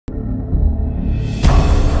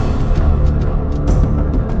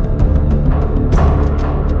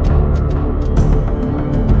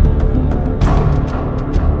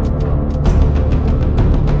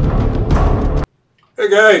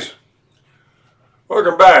guys,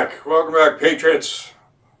 welcome back, Patriots.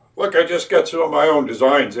 Look, I just got some of my own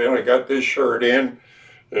designs in. I got this shirt in.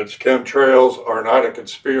 It's chemtrails are not a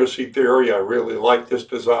conspiracy theory. I really like this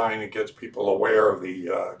design. It gets people aware of the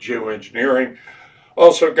geoengineering.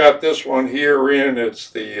 Also got this one here in. It's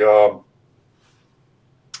the,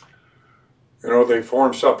 they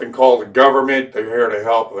formed something called the government. They're here to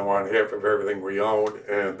help. They want half of everything we own.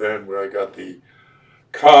 And then I got the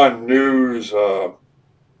Con News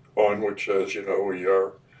one, which says, we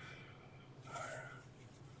are,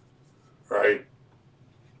 right?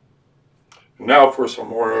 Now for some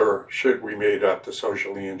more shit we made up to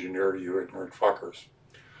socially engineer you ignorant fuckers.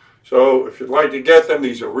 So if you'd like to get them,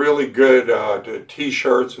 these are really good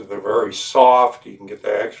t-shirts. They're very soft. You can get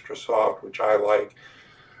the extra soft, which I like.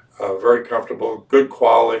 Very comfortable, good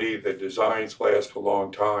quality. The designs last a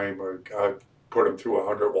long time. I put them through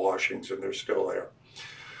 100 washings and they're still there.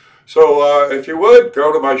 So if you would,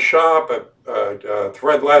 go to my shop at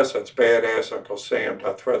Threadless, that's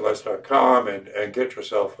badassunclesam.threadless.com, and get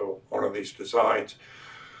yourself one of these designs.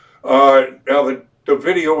 Now the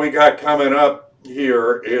video we got coming up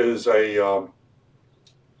here is it's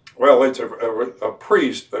a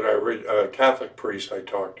priest that I read, a Catholic priest I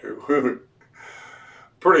talked to,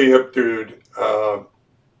 pretty hip dude.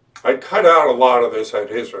 I cut out a lot of this at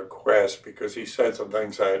his request because he said some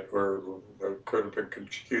things that could have been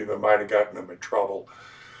construed that might have gotten him in trouble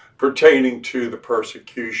pertaining to the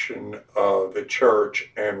persecution of the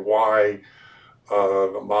church and why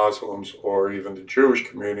the Muslims or even the Jewish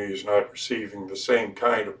community is not receiving the same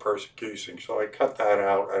kind of persecution. So I cut that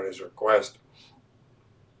out at his request.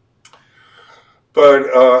 But,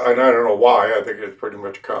 and I don't know why, I think it's pretty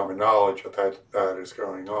much common knowledge that is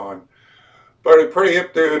going on. But a pretty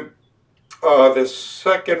hip dude. The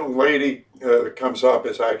second lady that comes up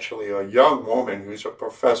is actually a young woman who's a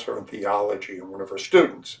professor in theology and one of her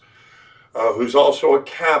students, who's also a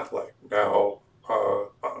Catholic. Now,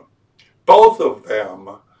 both of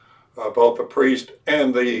them, both the priest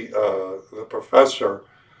and the professor,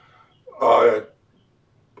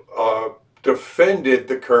 defended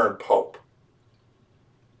the current pope.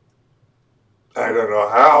 I don't know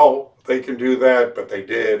how they can do that, but they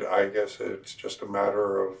did. I guess it's just a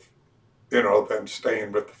matter of, them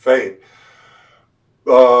staying with the faith.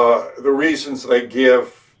 The reasons they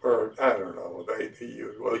give, or I don't know,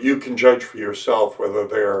 well, you can judge for yourself whether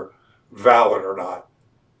they're valid or not.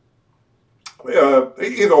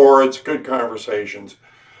 Either or, it's good conversations.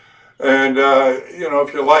 And,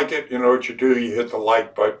 if you like it, you know what you do. You hit the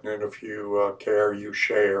like button, and if you care, you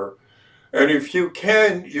share. And if you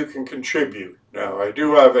can contribute. Now, I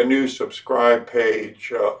do have a new subscribe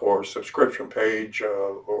page or subscription page,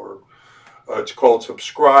 it's called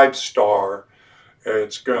Subscribe Star.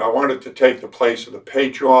 I wanted to take the place of the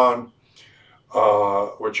Patreon,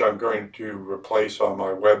 which I'm going to replace on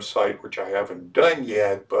my website, which I haven't done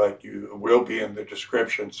yet, but you will be in the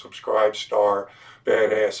description. Subscribe Star,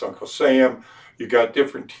 Badass Uncle Sam. You got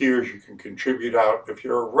different tiers you can contribute out. If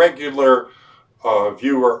you're a regular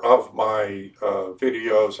viewer of my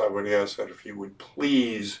videos, I would ask that if you would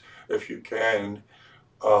please, if you can,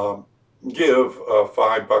 give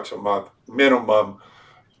 $5 a month minimum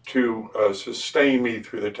to sustain me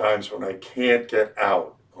through the times when I can't get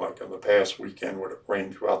out, like on the past weekend when it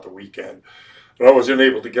rained throughout the weekend. And I wasn't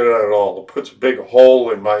able to get out at all. It puts a big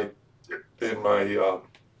hole in my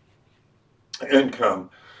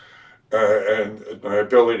income and my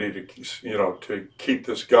ability to, to keep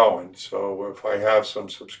this going. So if I have some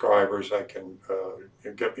subscribers, I can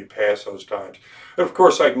get me past those times. And of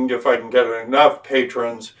course, if I can get enough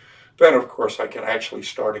patrons, then of course I can actually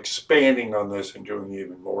start expanding on this and doing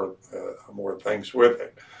even more things with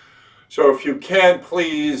it. So if you can,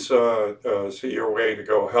 please see your way to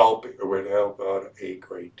go help. It would help out a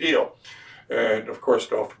great deal. And of course,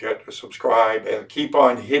 don't forget to subscribe and keep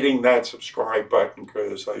on hitting that subscribe button,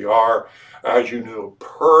 because they are, as you know,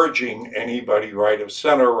 purging anybody right of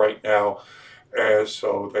center right now.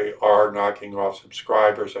 So they are knocking off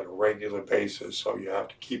subscribers at a regular basis. So you have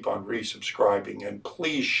to keep on resubscribing, and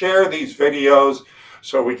please share these videos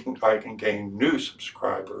so I can gain new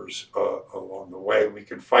subscribers along the way. We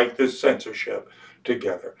can fight this censorship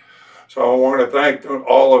together. So I want to thank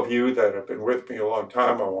all of you that have been with me a long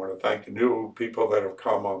time. I want to thank the new people that have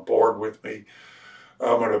come on board with me.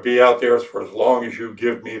 I'm going to be out there for as long as you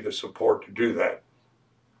give me the support to do that.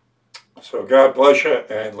 So God bless you,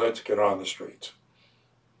 and let's get on the streets.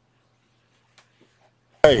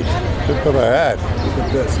 Hey, look what I had. Look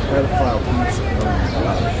at this, pedophile pizza. Oh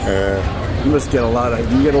my gosh. You must get a lot of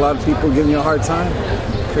people giving you a hard time?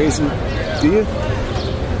 Crazy. Do you?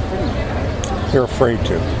 They're afraid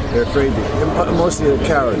to. They're afraid to. Mostly the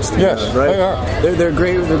cowards. Yes, right? they are. They're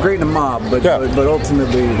great. They're great in a mob, but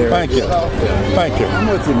ultimately they're. Thank you. Thank you. I'm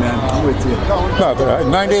with you, man. I'm with you. No,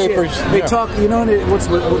 98%. They talk. You know what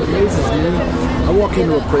amazes me? I walk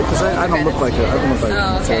into a place because I don't look like a. I don't look like.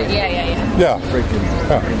 Oh, okay. Yeah. Freaking.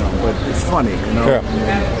 You know, but it's funny. You know.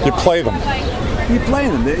 Yeah. You play them. You play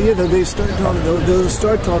them. They start talking. They'll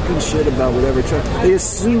start talking shit about whatever. They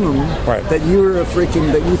assume that you're a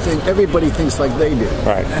freaking. That you think everybody thinks like they do.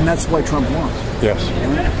 Right. And that's why Trump won. Yes.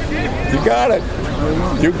 You got it.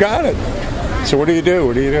 You got it. So what do you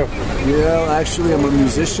do? Yeah, actually, I'm a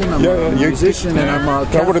musician. I'm a musician, and I'm a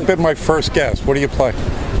Catholic. That would have been my first guess. What do you play?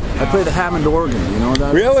 I play the Hammond organ. You know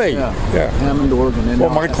that? Really? Yeah. Hammond organ. And well,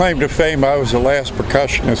 my claim to fame, I was the last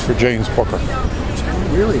percussionist for James Booker.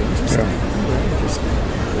 Really interesting. Yeah.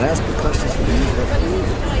 Last percussionist for James Booker.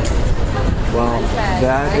 Well,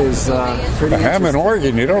 that is pretty. The Hammond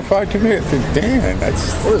organ. You don't find to me. Damn,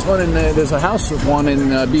 that's. Well, there's one in. There's a house with one in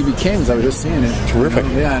B.B. King's. I was just seeing it. Terrific.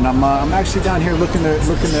 Yeah, and I'm actually down here looking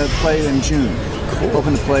to play in June. Cool.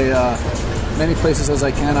 Hoping to play many places as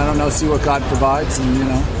I can. I don't know. See what God provides, and you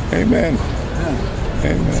know. Amen.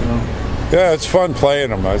 Yeah. Amen. So. Yeah, it's fun playing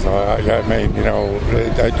them. I mean, you know,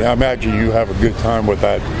 I imagine you have a good time with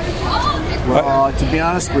that. Well, to be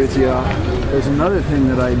honest with you, there's another thing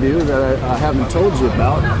that I do that I haven't told you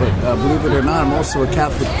about, but believe it or not, I'm also a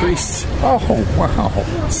Catholic priest. Oh, wow.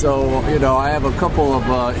 So, you know, I have a couple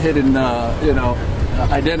of hidden,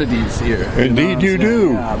 identities here. Indeed, you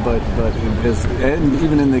do. Yeah, but and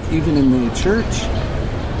even in the church,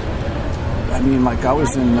 I mean, like I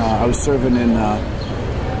was serving in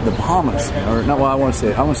the Bahamas, or no, well, I want to say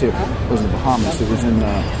it wasn't the Bahamas. It was in.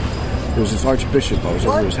 There was this archbishop. I was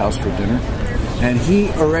over at his house for dinner, and he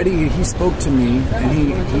spoke to me, and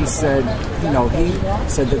he said, you know, he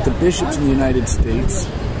said that the bishops in the United States.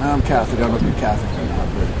 I'm Catholic. I don't know if you're Catholic or not,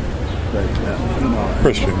 but you know,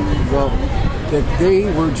 Christian. Well, that they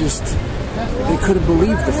couldn't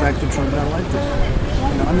believe the fact that Trump got elected.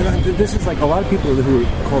 You know, I mean, this is like a lot of people who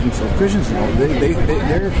call themselves Christians. You know,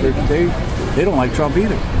 they don't like Trump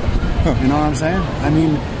either. You know what I'm saying? I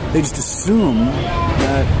mean, they just assume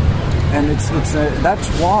that. And that's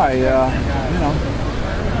why you know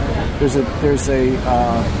there's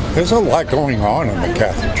a lot going on in the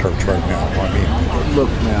Catholic Church right now. I mean, look,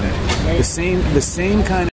 man, the same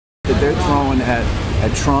kind of that they're throwing at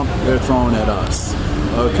Trump, they're throwing at us.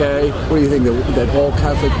 Okay, what do you think that all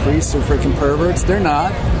Catholic priests are freaking perverts? They're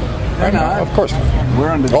not. They're not. Of course not. We're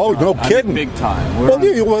under. No kidding. Big time. Well,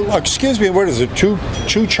 excuse me. What is it? Two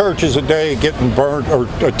churches a day getting burned or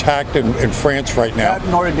attacked in France right now. That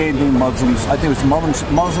Notre Dame Muslims. I think it was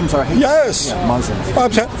Muslims are. Yes. Yeah, Muslims.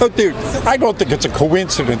 Dude, I don't think it's a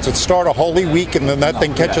coincidence. It started a Holy Week and then that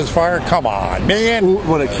thing catches fire. Come on, man.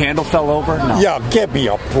 What, a candle fell over? No. Yeah, give me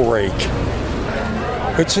a break.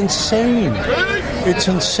 It's insane. It's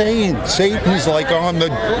insane. Satan's like on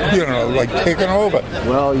the, you know, like taking over.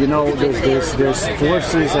 Well, you know, there's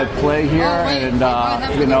forces at play here, and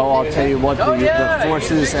you know, I'll tell you what the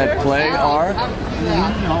forces at play are. You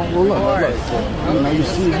know, well, look. You know, you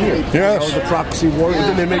see here. Yes. You know, the proxy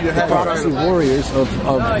warriors. The proxy warriors of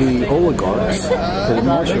the oligarchs, for the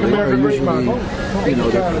most part, are usually, you know,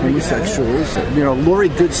 they're homosexuals. You know, Lori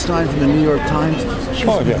Goodstein from the New York Times. She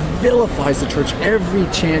vilifies the church every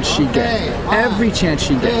chance she gets. Every chance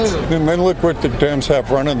she gets. And then look what the Dems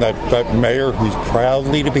have running, that mayor who's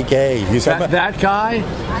proudly to be gay. He's that guy?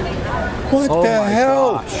 What the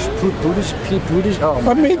hell? Buddhist. Oh,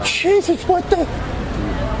 I mean, Jesus, what the?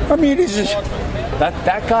 I mean, he's just...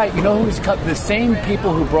 That guy, you know who's cut? The same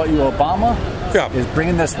people who brought you Obama is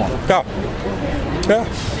bringing this one. Yeah.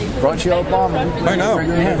 Brought you Obama.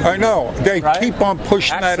 I know. They keep on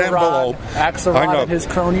pushing that envelope. Axelrod and his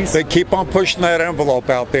cronies. They keep on pushing that envelope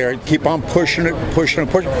out there. Keep on pushing it.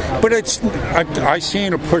 But it's, I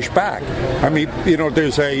seen a push back. I mean, you know,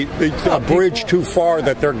 there's a bridge too far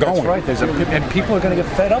that they're going. That's right. And people are going to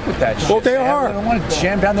get fed up with that shit. Well, they are. They don't want to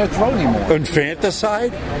jam down their throat anymore.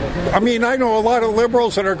 Infanticide? I mean, I know a lot of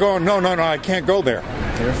liberals that are going, no, I can't go there.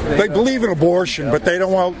 They believe in abortion, but they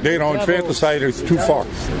don't want, you know, infanticide is too far.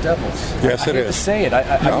 Yes, it is. I hate to say it.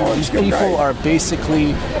 These people are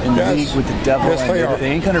basically in league with the devil. Yes, they are.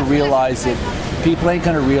 They ain't going to realize it. People ain't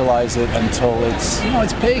going to realize it until it's, you know,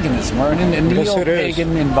 it's paganism. We're in a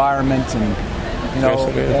neo-pagan environment, and you know,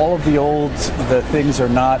 all of the things are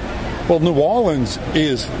not. Well, New Orleans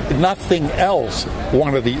is nothing else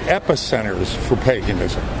one of the epicenters for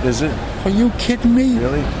paganism. Is it? Are you kidding me?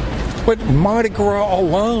 Really? But Mardi Gras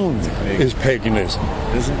alone is paganism.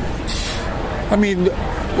 Is it? I mean,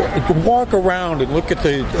 walk around and look at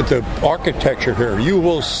the architecture here. You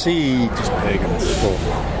will see Just pagans.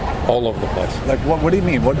 all over the place. Like what do you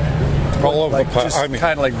mean? What? All over Like the place. just I mean,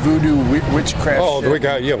 kind of like voodoo witchcraft. oh, shit?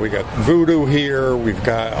 we got voodoo here. We've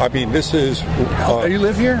got. I mean, this is. You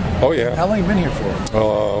live here? Oh yeah. How long have you been here for?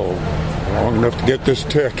 Long enough to get this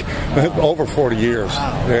tick. Over 40 years.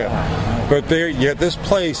 Wow. Yeah. But this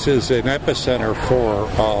place is an epicenter for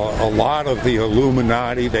a lot of the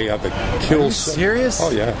Illuminati. They have the kill. Are you serious?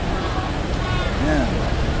 Oh yeah. Yeah.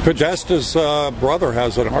 Podesta's brother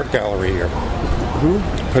has an art gallery here. Who?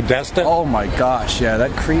 Podesta. Oh my gosh! Yeah,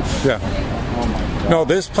 that creep. Yeah. Oh my god. No,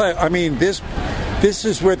 this place. I mean, this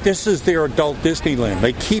is their adult Disneyland.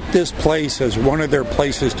 They keep this place as one of their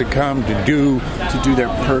places to come to do their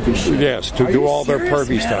pervy shit. Yes, to Are do you all their serious,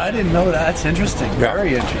 pervy man? stuff. I didn't know that. That's interesting. Yeah.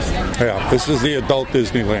 Very interesting. Yeah, this is the adult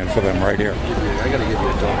Disneyland for them right here. I got to give you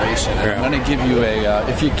a donation. Yeah. I'm going to give you a,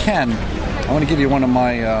 if you can, I want to give you one of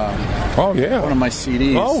my. Oh yeah. One of my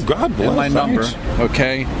CDs. Oh, God bless. And my number. Thanks.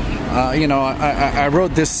 Okay. I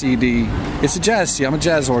wrote this CD. It's a jazz CD. I'm a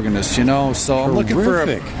jazz organist, so I'm looking for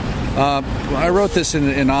Terrific. I wrote this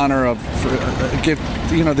in honor of a gift,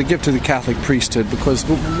 the gift to the Catholic priesthood, because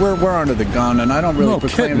we're under the gun, and I don't really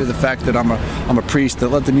proclaim kidding. to the fact that I'm a priest. That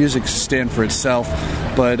let the music stand for itself.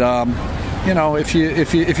 But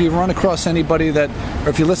if you run across anybody that, or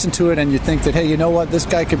if you listen to it and you think that, hey, you know what, this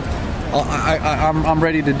guy could, I'm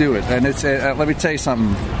ready to do it. And it's let me tell you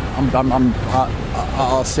something.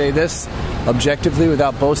 I'll say this objectively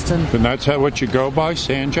without boasting. And that's what you go by,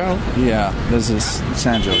 Sanjo? Yeah, this is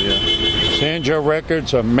Sanjo. Yeah, Sanjo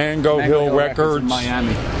Records, Mango Hill Records. in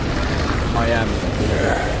Miami.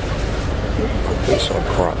 Put this up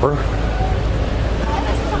proper.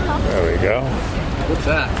 There we go. What's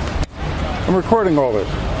that? I'm recording all this.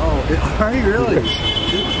 Oh, are you really?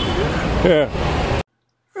 Yeah.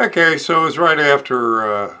 Okay, so it was right after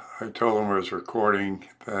I told him I was recording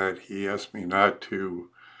that he asked me not to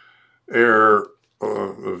air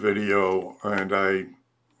the video, and I'm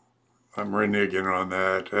reneging on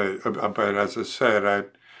that. But as I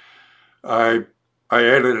said, I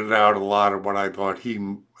edited out a lot of what I thought he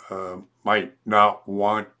might not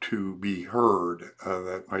want to be heard,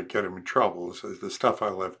 that might get him in trouble. So the stuff I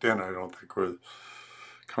left in, I don't think was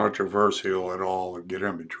controversial at all and get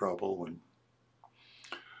him in trouble. And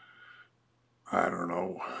I don't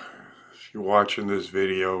know, if you're watching this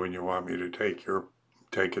video and you want me to take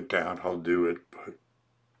it down, I'll do it, but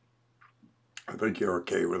I think you're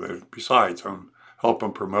okay with it. Besides, I'm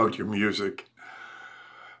helping promote your music.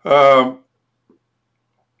 Yeah,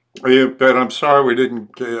 but I'm sorry I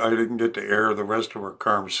didn't get to air the rest of our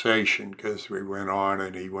conversation, because we went on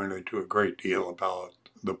and he went into a great deal about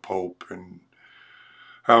the Pope and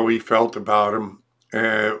how he felt about him,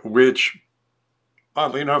 which,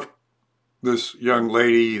 oddly enough, this young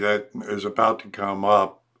lady that is about to come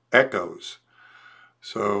up echoes.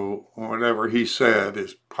 So whatever he said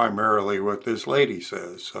is primarily what this lady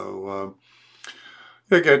says. So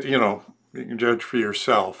you can judge for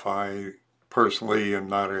yourself. I personally am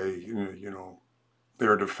not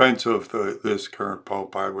their defense of this current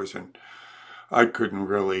Pope. I couldn't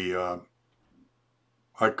really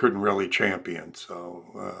champion. So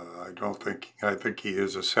I think he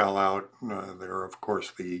is a sellout. There are, of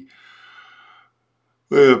course, the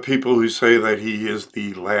people who say that he is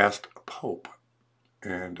the last Pope.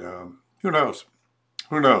 And who knows?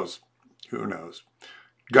 Who knows? Who knows?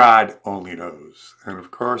 God only knows. And of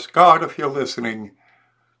course, God, if you're listening,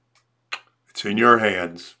 it's in your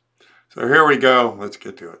hands. So here we go. Let's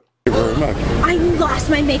get to it. Thank you very much. I lost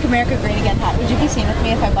my Make America Great Again hat. Would you be seen with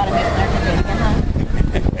me if I bought a Make America Great Again hat?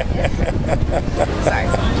 Sorry.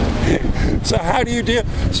 So how do you deal?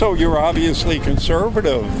 So you're obviously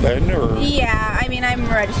conservative then, or? Yeah, I mean, I'm a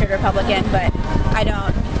registered Republican, but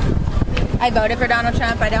I voted for Donald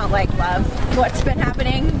Trump. I don't love what's been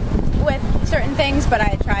happening with certain things, but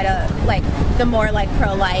I try to the more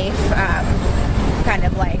pro-life, kind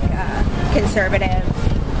of conservative,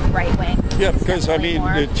 right-wing. Yeah, because I mean,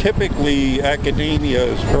 typically academia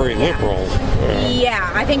is very liberal. Yeah,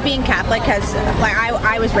 I think being Catholic has,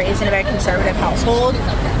 I was raised in a very conservative household,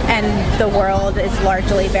 and the world is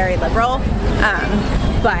largely very liberal.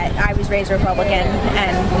 But I was raised Republican,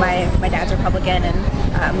 and my dad's Republican, and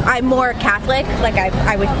I'm more Catholic.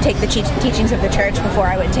 I would take the teachings of the church before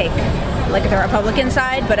I would take the Republican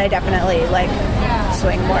side, but I definitely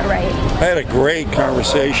swing more right. I had a great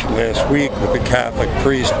conversation last week with a Catholic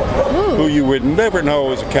priest who you would never know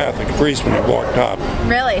was a Catholic priest when he walked up.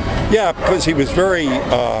 Really? Yeah, because he was very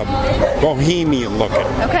bohemian looking.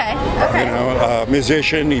 Okay.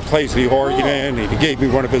 Musician. He plays the organ, and he gave me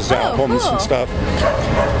one of his albums and stuff.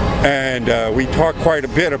 and we talked quite a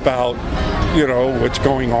bit about, you know, what's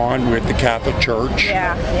going on with the Catholic Church.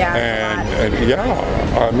 And yeah,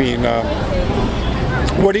 I mean,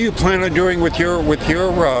 what do you plan on doing with your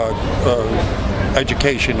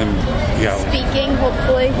education and, you know? Speaking,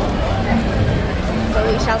 hopefully. But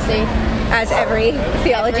we shall see. As every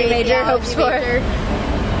theology major hopes for.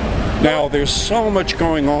 Now, there's so much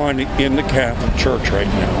going on in the Catholic Church right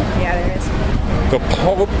now. Yeah, there is. The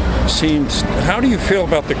Pope seems... How do you feel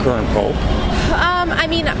about the current Pope? I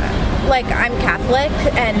mean, like, I'm Catholic,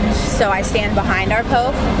 and so I stand behind our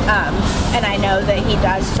Pope, and I know that he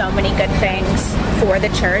does so many good things for the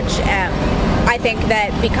Church. I think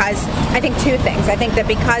two things. I think that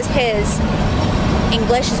because his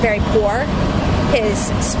English is very poor,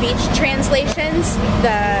 his speech translations,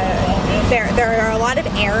 there are a lot of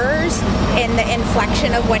errors in the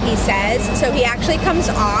inflection of what he says, so he actually comes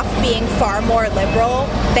off being far more liberal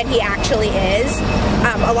than he actually is.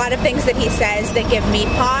 A lot of things that he says that give me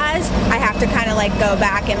pause, I have to kind of like go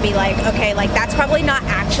back and be like, okay, like that's probably not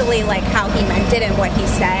actually like how he meant it and what he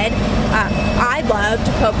said. I loved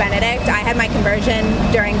Pope Benedict. I had my conversion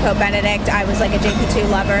during Pope Benedict. I was like a JP2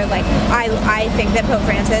 lover. Like I think that Pope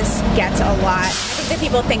Francis gets a lot. I think that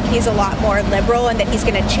people think he's a lot more liberal and that he's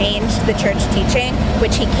going to change the church teaching,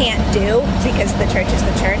 which he can't do because the church is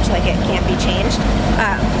the church. Like it can't be changed.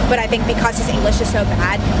 But I think because his English is so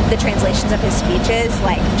bad, the translations of his speeches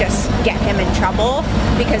like just get him in trouble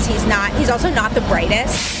because he's also not the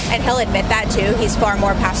brightest, and he'll admit that too. He's far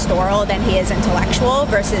more pastoral than he is intellectual,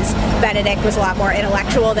 versus Benedict was a lot more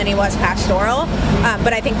intellectual than he was pastoral.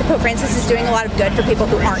 But I think that Pope Francis is doing a lot of good for people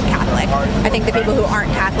who aren't Catholic. I think the people who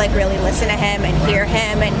aren't Catholic really listen to him and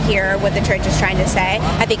hear what the church is trying to say.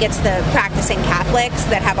 I think it's the practicing Catholics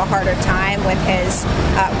that have a harder time with his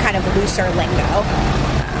kind of looser lingo.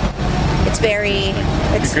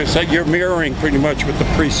 Because you're mirroring pretty much with the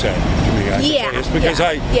precept to me. It's because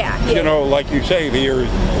you know, like you say,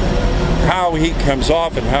 how he comes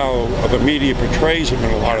off and how the media portrays him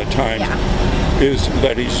in a lot of times is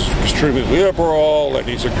that he's extremely liberal and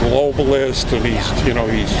he's a globalist and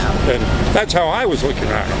and that's how I was looking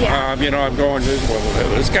at him. You know, I'm going,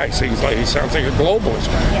 this guy sounds like a globalist,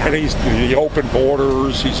 and he's the open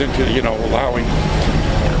borders. He's into allowing.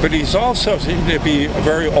 But he's also seemed to be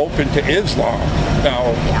very open to Islam.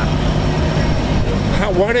 Now,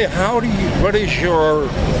 what is your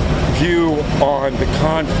view on the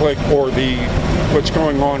conflict or what's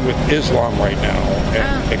going on with Islam right now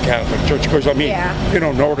in the Catholic Church? Because I mean,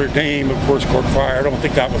 Notre Dame, of course, caught fire. I don't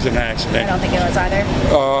think that was an accident. I don't think it was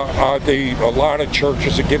either. A lot of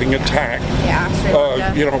churches are getting attacked.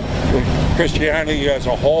 Christianity as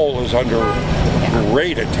a whole is under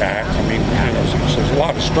great attack. I mean, there's a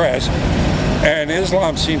lot of stress, and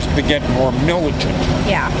Islam seems to be getting more militant.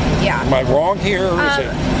 Am I wrong here? Or is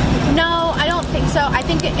it? No, I don't think so. I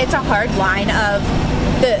think it's a hard line of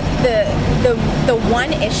the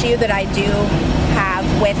one issue that I do have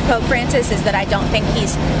with Pope Francis is that I don't think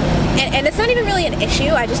he's, and it's not even really an issue,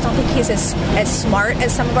 I just don't think he's as smart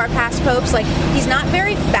as some of our past popes. Like, he's not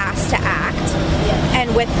very fast to act,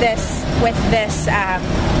 and with this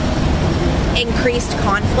increased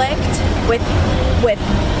conflict with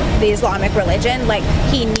the Islamic religion, like,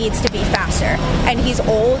 he needs to be faster. And he's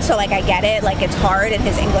old, so, like, I get it. Like, it's hard, and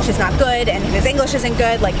his English is not good, and if his English isn't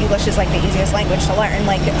good, like, English is, like, the easiest language to learn.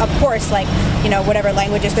 Like, of course, like, whatever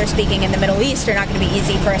languages they're speaking in the Middle East are not going to be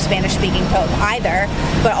easy for a Spanish-speaking pope either.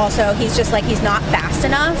 But also, he's just, like, he's not fast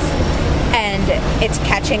enough, and it's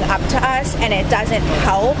catching up to us, and it doesn't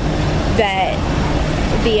help that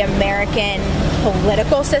the American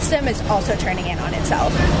political system is also turning in on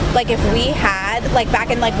itself. Like, if we had, like, back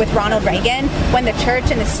in, like, with Ronald Reagan, when the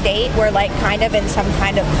church and the state were, like, kind of in some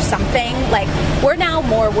kind of something, like, we're now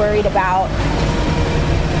more worried about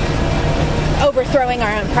overthrowing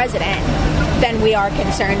our own president than we are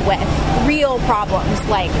concerned with real problems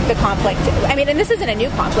like the conflict. I mean, and this isn't a new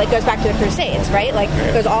conflict. It goes back to the Crusades, right? Like,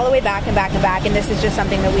 it goes all the way back and back and back, and this is just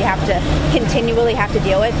something that we have to continually have to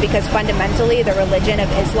deal with, because fundamentally the religion of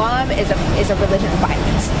Islam is a religion of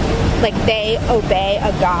violence. Like, they obey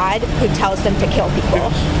a God who tells them to kill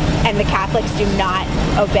people, and the Catholics do not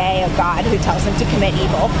obey a God who tells them to commit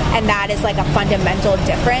evil. And that is, like, a fundamental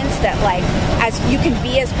difference, that, like, as you can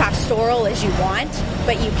be as pastoral as you want,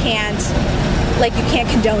 but you can't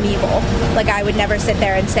condone evil. Like, I would never sit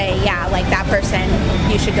there and say, yeah, like, that person,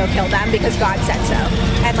 you should go kill them because God said so.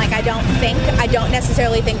 And, like, I don't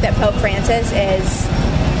necessarily think that Pope Francis is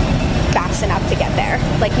fast enough to get there.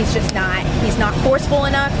 Like, he's not forceful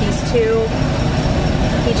enough. He's too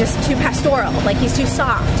he's just too pastoral, like he's too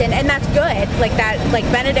soft, and that's good. Like that, like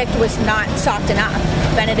Benedict was not soft enough.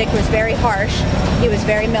 Benedict was very harsh. He was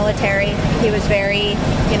very military. He was very,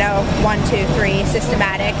 1, 2, 3,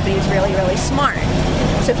 systematic, but he was really, really smart.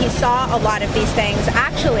 So he saw a lot of these things.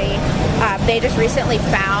 Actually, they just recently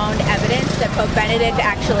found evidence that Pope Benedict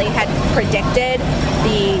actually had predicted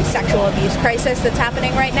the sexual abuse crisis that's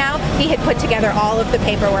happening right now. He had put together all of the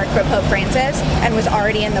paperwork for Pope Francis and was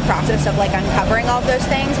already in the process of uncovering all of those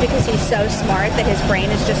things, because he's so smart that his brain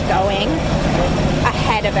is just going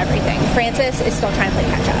ahead of everything. Francis is still trying to play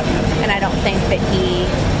catch up, and I don't think that he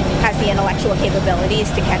has the intellectual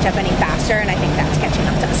capabilities to catch up any faster, and I think that's catching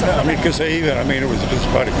up to us a little bit. Because it was just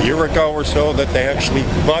about a year ago or so that they actually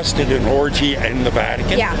busted an orgy in the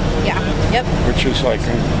Vatican. Yeah, yep. Which is like...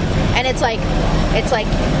 And it's like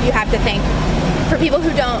you have to think, for people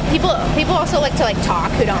who don't, people also like to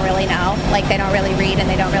talk who don't really know, they don't really read and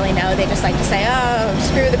they don't really know. They just like to say, oh,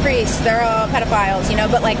 screw the priests, they're all pedophiles,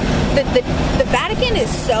 But the Vatican is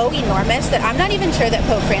so enormous that I'm not even sure that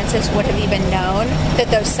Pope Francis would have even known that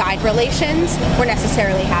those side relations were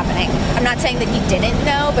necessarily happening. I'm not saying that he didn't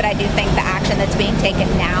know, but I do think the action that's being taken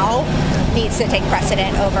now needs to take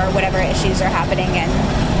precedent over whatever issues are happening. And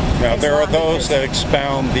now there are those that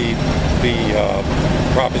expound the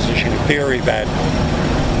proposition of theory that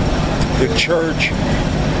the church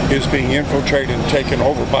is being infiltrated and taken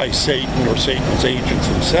over by Satan or Satan's agents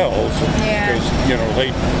themselves. Yeah. Because,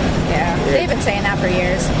 they've been saying that for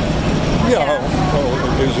years.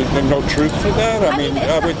 Is there no truth to that?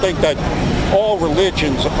 I would think that all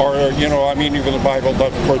religions are, even the Bible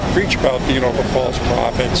does, of course, preach about, the false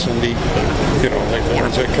prophets and the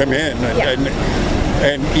ones that come in.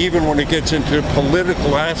 And even when it gets into the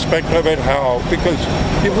political aspect of it, because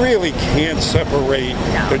you really can't separate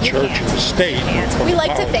the church and the state. We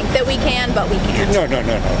like to think that we can, but we can't. No.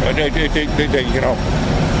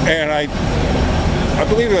 And I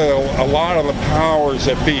believe that a lot of the powers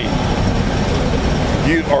that be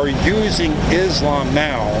are using Islam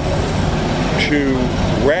now to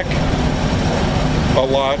wreck a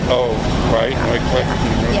lot of,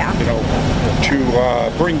 to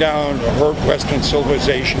bring down, hurt Western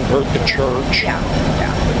civilization, hurt the church.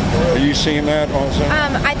 Are you seeing that also?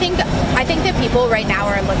 I think that people right now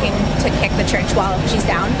are looking to kick the church while she's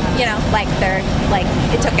down. They're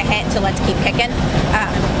it took a hit, so let's keep kicking.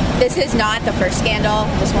 This is not the first scandal.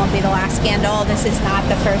 This won't be the last scandal. This is not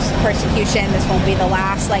the first persecution. This won't be the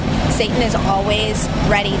last. Satan is always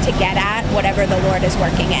ready to get at whatever the Lord is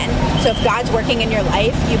working in. So if God's working in your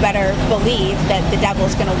life, you better believe that the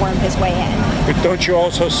devil's going to worm his way in. But don't you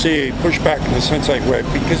also see pushback in the sense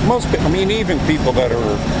because most, even people that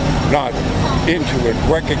are not into it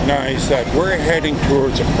recognize that we're heading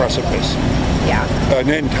towards a precipice. Yeah. An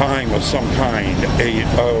end time of some kind, a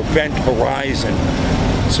event horizon.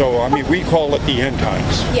 So, we call it the end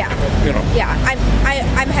times. Yeah. Yeah.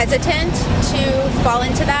 I'm hesitant to fall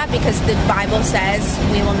into that because the Bible says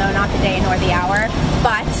we will know not the day nor the hour,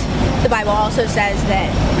 but the Bible also says that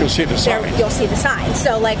you'll see the signs. You'll see the signs.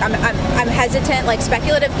 So, I'm hesitant.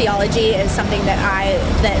 Speculative theology is something that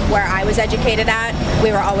where I was educated at,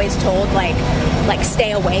 we were always told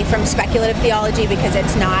stay away from speculative theology because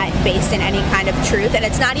it's not based in any kind of truth, and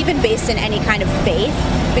it's not even based in any kind of faith,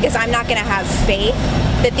 because I'm not going to have faith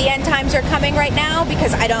that the end times are coming right now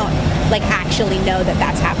because I don't actually know that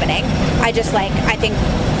that's happening. I think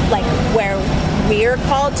where we're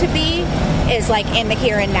called to be is in the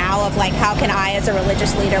here and now of how can I as a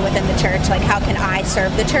religious leader within the church, how can I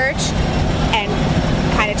serve the church and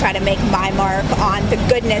kind of try to make my mark on the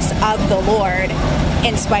goodness of the Lord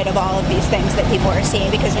in spite of all of these things that people are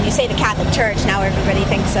seeing. Because when you say the Catholic Church, now everybody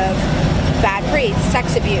thinks of bad priests,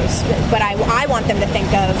 sex abuse, but I want them to think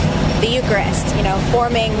of the Eucharist,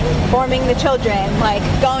 forming the children,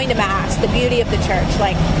 going to Mass, the beauty of the church.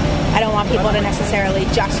 I don't want people to necessarily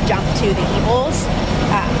just jump to the evils,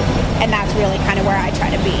 and that's really kind of where I try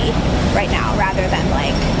to be right now, rather than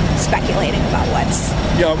speculating about what's...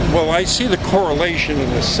 Yeah, well, I see the correlation in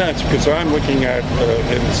the sense, because I'm looking at,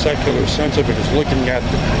 in the secular sense of it, is looking at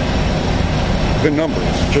the numbers.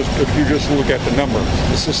 If you just look at the numbers,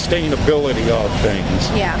 the sustainability of things,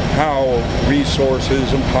 how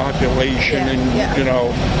resources and population and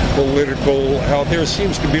political, how there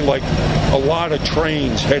seems to be a lot of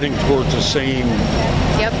trains heading towards the same,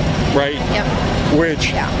 right?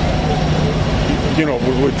 Which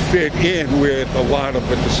would fit in with a lot of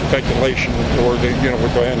the speculation or with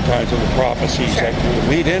the end times and the prophecies that would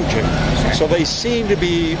lead into. So they seem to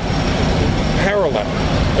be parallel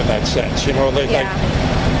in that sense.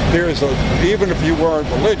 There's even if you weren't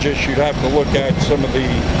religious, you'd have to look at some of the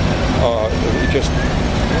just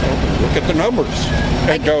look at the numbers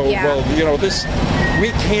and go, well, you know, this, we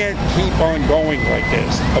can't keep on going like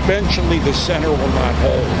this. Eventually the center will not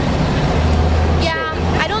hold. Yeah,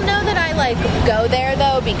 I don't know that I like go there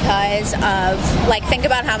though, because of, like, think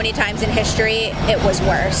about how many times in history it was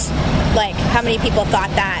worse. Like, how many people thought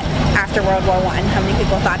that after World War I? How many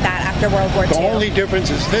people thought that after World War II? The only difference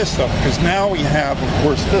is this, though, because now we have, of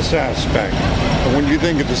course, this aspect. And when you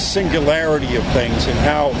think of the singularity of things and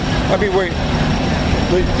how, I mean, wait,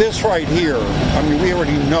 this right here, I mean, we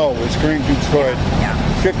already know it's going to put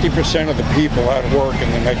 50% of the people out of work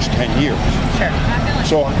in the next 10 years. Sure.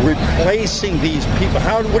 So replacing these people,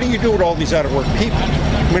 what do you do with all these out-of-work people?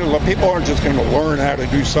 I mean, people aren't just going to learn how to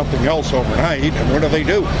do something else overnight. And what do?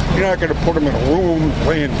 You're not going to put them in a room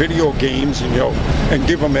playing video games and, you know, and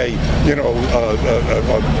give them a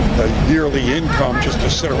yearly income just to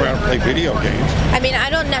sit around and play video games. I mean, I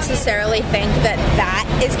don't necessarily think that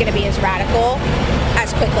is going to be as radical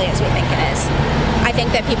as quickly as we think it is. I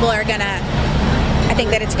think that people are going to, I think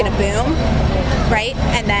that it's going to boom, right?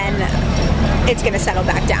 And then it's going to settle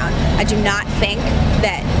back down. I do not think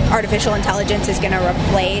that artificial intelligence is going to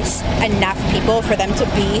replace enough people for them to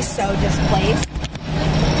be so displaced.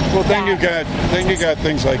 Well, then you got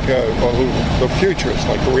things like the futurists,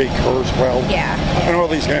 like Ray Kurzweil, and all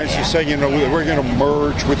these guys who say, you know, we're going to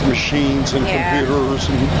merge with machines and computers,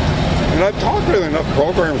 and I've talked with enough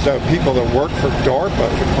programmers that people that work for DARPA,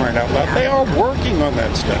 for crying out loud. They are working on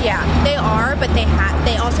that stuff. Yeah, they are, but they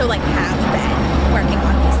also like have been working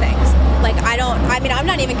on these things. Like, I'm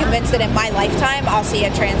not even convinced that in my lifetime I'll see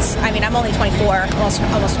I'm only 24,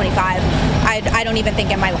 almost 25. I don't even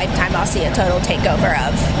think in my lifetime I'll see a total takeover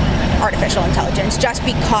of artificial intelligence, just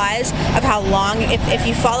because of how long, if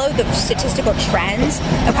you follow the statistical trends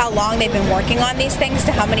of how long they've been working on these things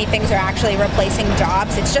to how many things are actually replacing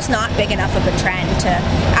jobs, it's just not big enough of a trend to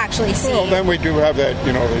actually see. Well, then we do have that,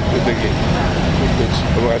 you know, I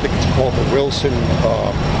think it's called the Wilson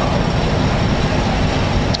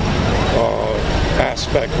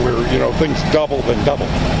aspect, where, you know, things double and double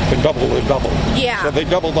and double and double. Yeah. So they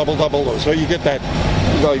double. So you get that,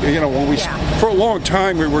 like, you know, when we for a long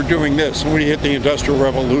time we were doing this, and we hit the Industrial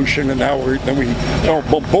Revolution, and now boom. And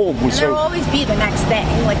there will always be the next thing.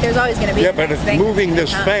 Like, there's always going to be. Yeah, but it's moving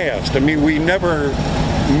this fast. I mean, we never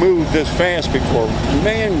moved this fast before.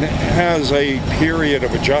 Man has a period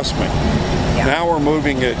of adjustment. Now we're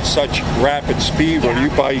moving at such rapid speed where you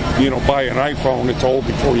buy an iPhone, it's old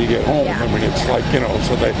before you get home. I mean, it's like, you know,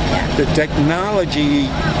 so that the technology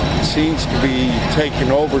seems to be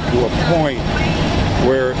taking over to a point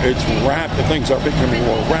where it's rapid, things are becoming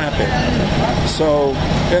more rapid. So,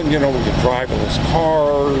 and, you know, we get driverless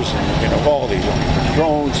cars, and, you know, all these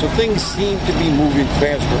drones. So things seem to be moving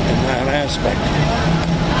faster in that aspect.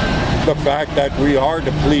 The fact that we are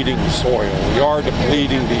depleting the soil, we are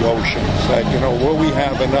depleting the oceans, that, you know, will we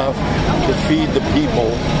have enough to feed the people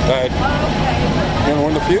that, you know,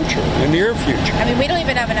 in the future, in the near future? I mean, we don't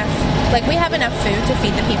even have enough, like, we have enough food to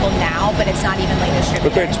feed the people now, but it's not even, like, distributed.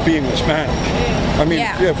 But that's being mismanaged. I mean,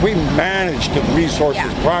 if we manage the resources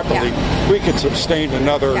properly, we could sustain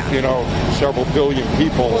another, you know, several billion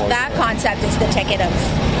people. Well, that concept is the ticket of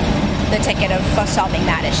solving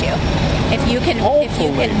that issue. If you can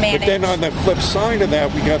manage. But then on the flip side of that,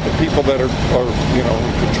 we got the people that are you know,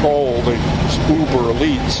 in control, the uber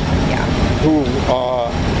elites, who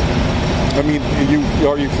I mean,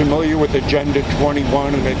 are you familiar with Agenda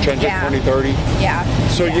 21 and Agenda 2030? Yeah.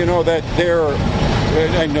 So you know that they're,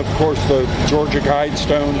 and of course the Georgia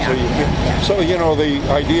Guidestones. So you know, the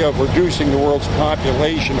idea of reducing the world's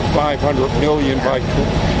population of 500 million by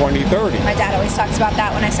 2030. My dad always talks about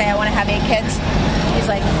that when I say I want to have 8 kids. He's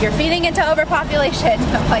like, you're feeding into overpopulation.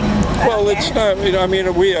 I'm like, well, it's not. I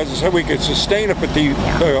mean, we, as I said, we could sustain it, but the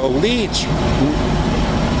elites,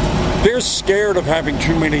 they're scared of having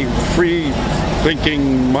too many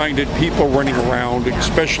free-thinking-minded people running around,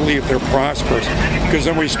 especially if they're prosperous, because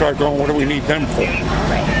then we start going, what do we need them for?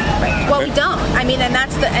 Right. Well, we don't. I mean, and that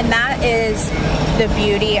is the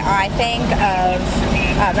beauty, I think, of,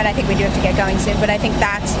 and I think we do have to get going soon, but I think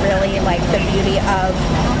that's really, like, the beauty of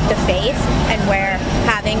the faith, and where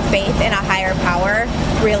having faith in a higher power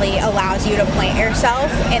really allows you to plant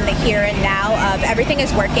yourself in the here and now of everything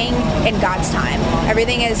is working in God's time.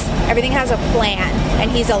 Everything has a plan,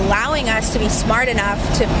 and He's allowing us to be smart enough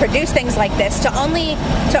to produce things like this to only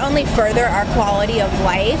further our quality of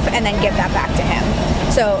life and then give that back to Him.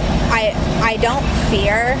 So I don't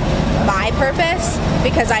fear my purpose,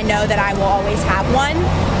 because I know that I will always have one,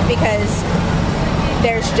 because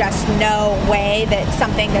there's just no way that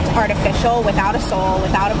something that's artificial, without a soul,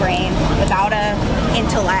 without a brain, without an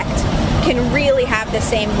intellect, can really have the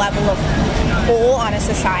same level of pull on a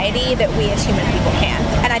society that we as human people can.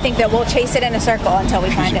 And I think that we'll chase it in a circle until we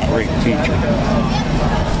find it. Great teacher.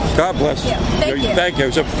 God bless you. Thank you. It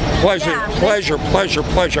was a pleasure,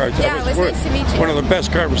 pleasure. Yeah, it was nice to meet you. One of the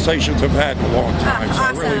best conversations I've had in a long time. So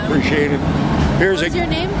Awesome. I really appreciate it. What's your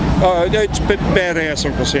name? It's badass,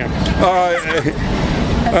 Uncle Sam.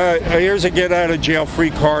 Here's a get out of jail free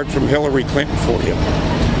card from Hillary Clinton for you.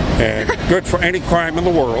 And good for any crime in the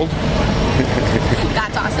world.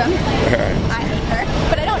 That's awesome. I hate her,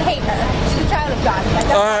 but I don't hate her. She's a child of God.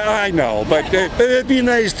 I know, but it'd be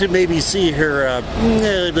nice to maybe see her.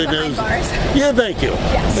 Behind bars. Yeah, thank you.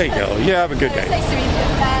 Yes. Thank you. Yeah, have a good day. Nice to meet you.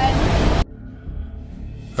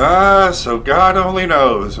 Ah, so God only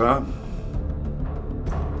knows, huh?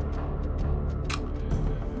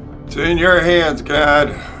 It's in your hands,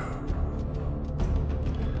 God.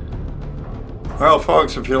 Well,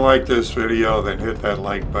 folks, if you like this video, then hit that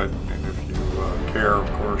like button. And if you care, of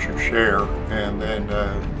course, you share. And then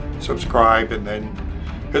subscribe. And then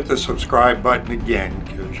hit the subscribe button again,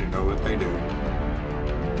 because you know what they do.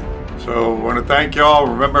 So I want to thank you all.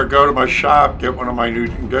 Remember, go to my shop, get one of my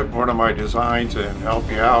designs, and help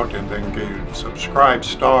me out. And then get subscribe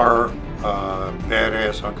star,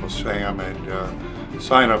 badass Uncle Sam, and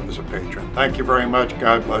sign up as a patron. Thank you very much.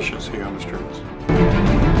 God bless you. See you on the streets.